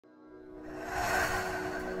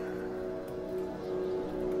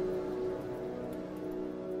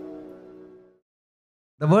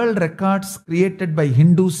The world records created by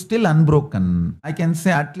Hindus still unbroken. I can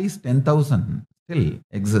say at least 10,000 still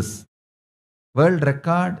exists. World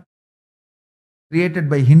record created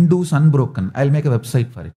by Hindus unbroken. I'll make a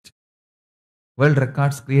website for it. World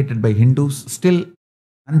records created by Hindus still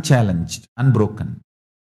unchallenged, unbroken.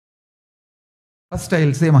 First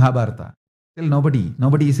I'll say Mahabharata. Still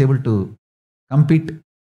nobody is able to compete.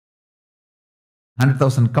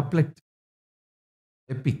 100,000 couplet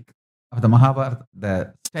epic of the Mahabharata,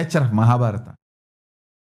 the stature of Mahabharata.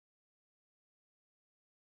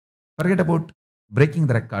 Forget about breaking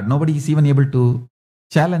the record. Nobody is even able to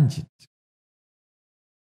challenge it.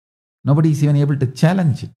 Nobody is even able to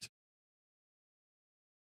challenge it.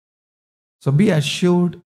 So be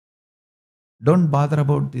assured, don't bother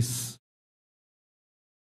about this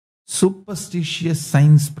superstitious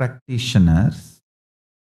science practitioners.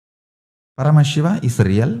 Paramashiva is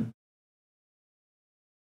real.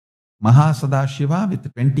 Maha Sadashiva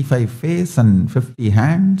with 25 face and 50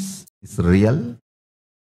 hands is real.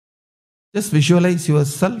 Just visualize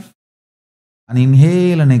yourself and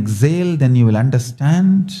inhale and exhale, then you will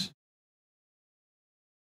understand.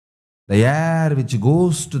 The air which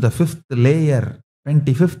goes to the 5th layer,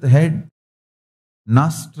 25th head,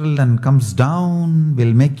 nostril and comes down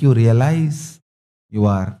will make you realize you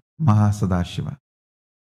are Maha Sadashiva.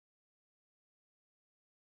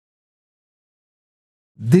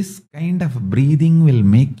 This kind of breathing will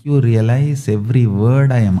make you realize every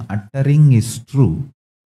word I am uttering is true,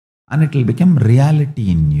 and it will become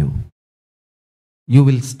reality in you. You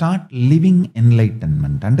will start living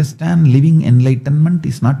enlightenment. Understand, living enlightenment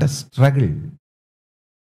is not a struggle.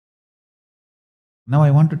 Now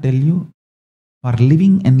I want to tell you, for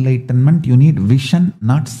living enlightenment, you need vision,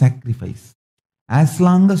 not sacrifice. As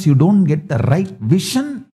long as you don't get the right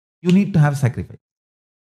vision, you need to have sacrifice.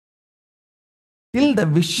 Till the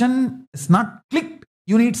vision is not clicked,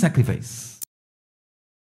 you need sacrifice.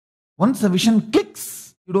 Once the vision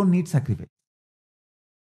clicks, you don't need sacrifice.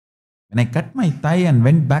 When I cut my thigh and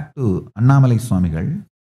went back to Annamalai Swamigal,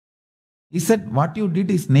 he said, what you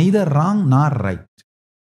did is neither wrong nor right.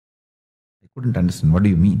 I couldn't understand. What do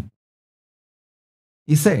you mean?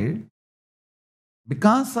 He said,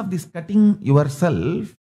 because of this cutting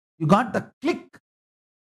yourself, you got the click.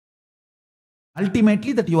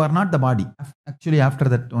 Ultimately, that you are not the body. Actually, after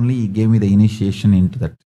that only he gave me the initiation into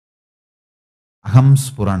that Aham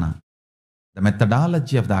Sphurana. The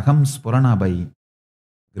methodology of the Aham Sphurana by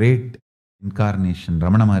great incarnation,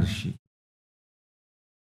 Ramana Maharshi.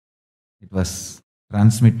 It was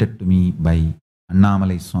transmitted to me by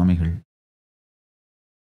Annamalai Swamigal.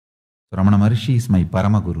 So Ramana Maharshi is my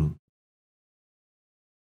Parama Guru.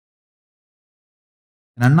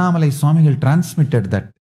 And Annamalai Swamigal transmitted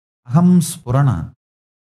that Aham Sphurana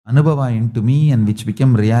Anubhava into me, and which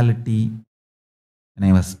became reality when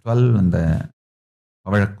I was 12 in the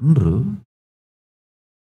Pavalla Kundru.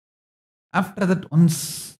 After that,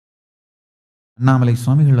 once Annamalai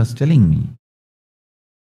Swamigal was telling me,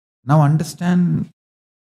 now understand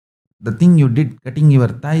the thing you did, cutting your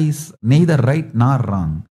thighs, neither right nor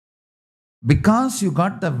wrong. Because you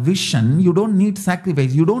got the vision, you don't need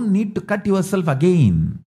sacrifice. You don't need to cut yourself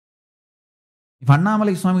again. If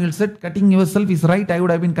Annamalai Swamigal said cutting yourself is right, I would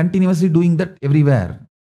have been continuously doing that everywhere.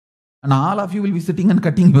 And all of you will be sitting and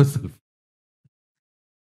cutting yourself.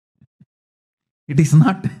 It is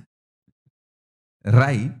not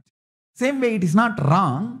right. Same way, it is not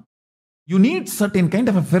wrong. You need certain kind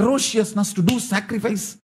of a ferociousness to do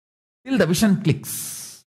sacrifice till the vision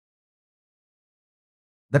clicks.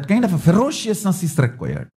 That kind of a ferociousness is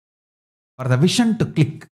required for the vision to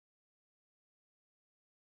click.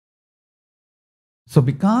 So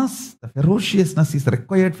because the ferociousness is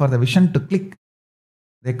required for the vision to click,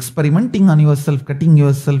 the experimenting on yourself, cutting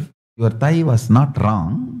yourself, your thigh was not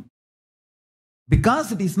wrong.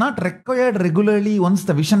 Because it is not required regularly, once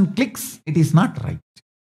the vision clicks, it is not right.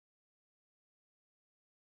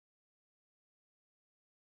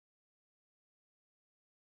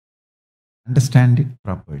 Understand it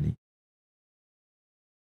properly.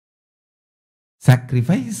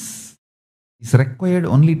 Sacrifice is required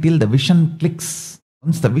only till the vision clicks.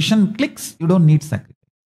 Once the vision clicks, you don't need sacrifice.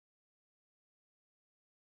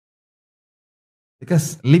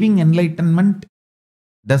 Because living enlightenment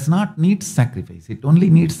does not need sacrifice. It only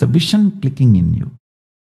needs the vision clicking in you.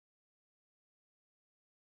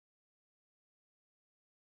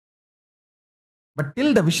 But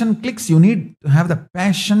till the vision clicks, you need to have the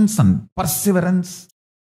passions and perseverance,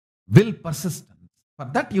 will, persistence. For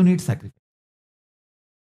that, you need sacrifice.